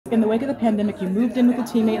in the wake of the pandemic, you moved in with a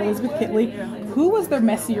teammate, Elizabeth Kitley. Who was their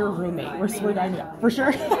messier roommate? We're diving up, for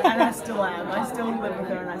sure. And I still am. I still live with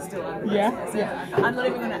her and I still am. Yeah? So Yeah. I'm not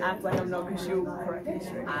even going to act like I'm not because she'll correct me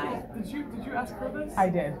straight. Did you ask her this? I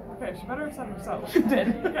did. Okay, she better have said herself. She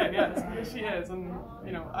did. Okay, yes, she is, and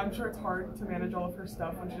you know, I'm sure it's hard to manage all of her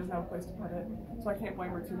stuff when she doesn't have a place to put it, so I can't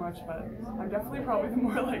blame her too much, but I'm definitely probably the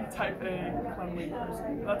more like type A cleanly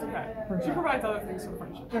person. That's okay. She provides other things for the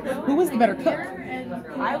friendship. Who was the better cook?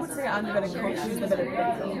 I would say I'm the better cook, she's the better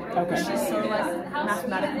baker. Okay. She's so like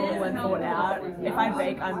mathematical and thought out. If I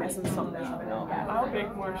bake, I mess with something. I'll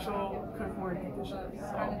bake more, she'll cook more dishes.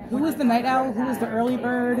 So. Who was the night owl? Who was the early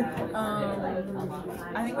bird?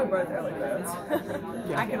 I think we're both early birds.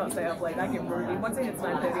 I cannot stay up late. I get moody. Once it hits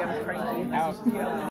 9:30, I'm cranky. Oh. You know.